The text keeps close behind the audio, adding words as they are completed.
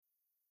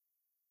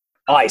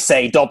I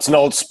say, Dobson,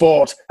 old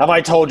sport, have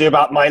I told you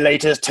about my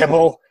latest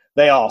tipple?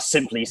 They are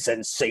simply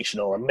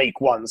sensational and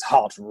make one's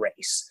heart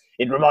race.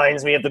 It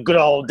reminds me of the good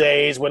old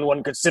days when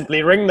one could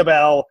simply ring the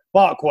bell,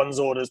 bark one's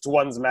orders to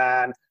one's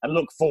man, and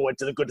look forward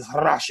to the good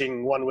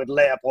thrashing one would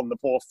lay upon the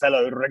poor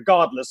fellow,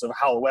 regardless of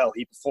how well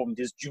he performed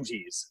his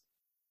duties.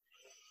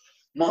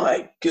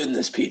 My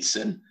goodness,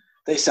 Peterson,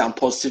 they sound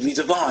positively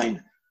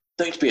divine.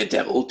 Don't be a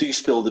devil, do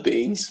spill the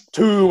beans.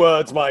 2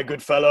 words, my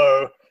good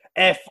fellow.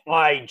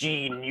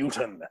 F.I.G.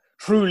 Newton.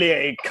 Truly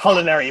a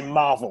culinary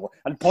marvel,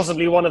 and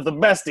possibly one of the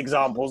best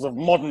examples of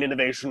modern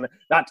innovation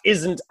that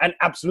isn't an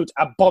absolute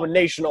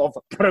abomination of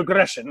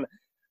progression.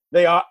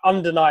 They are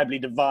undeniably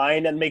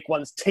divine and make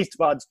one's taste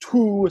buds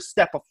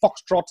two-step a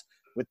foxtrot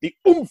with the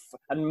oomph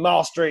and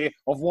mastery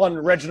of one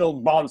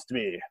Reginald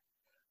Barnsby.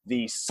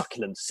 The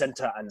succulent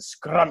centre and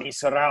scrummy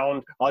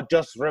surround are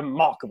just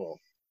remarkable.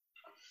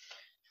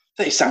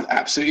 They sound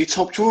absolutely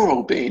top drawer,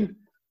 old bean.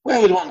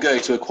 Where would one go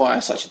to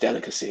acquire such a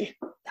delicacy?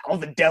 How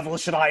the devil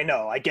should I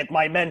know? I get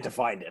my men to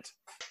find it.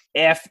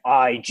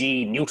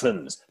 F.I.G.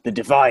 Newton's, the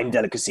divine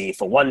delicacy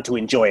for one to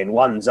enjoy in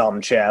one's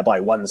armchair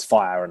by one's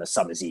fire on a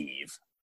summer's eve.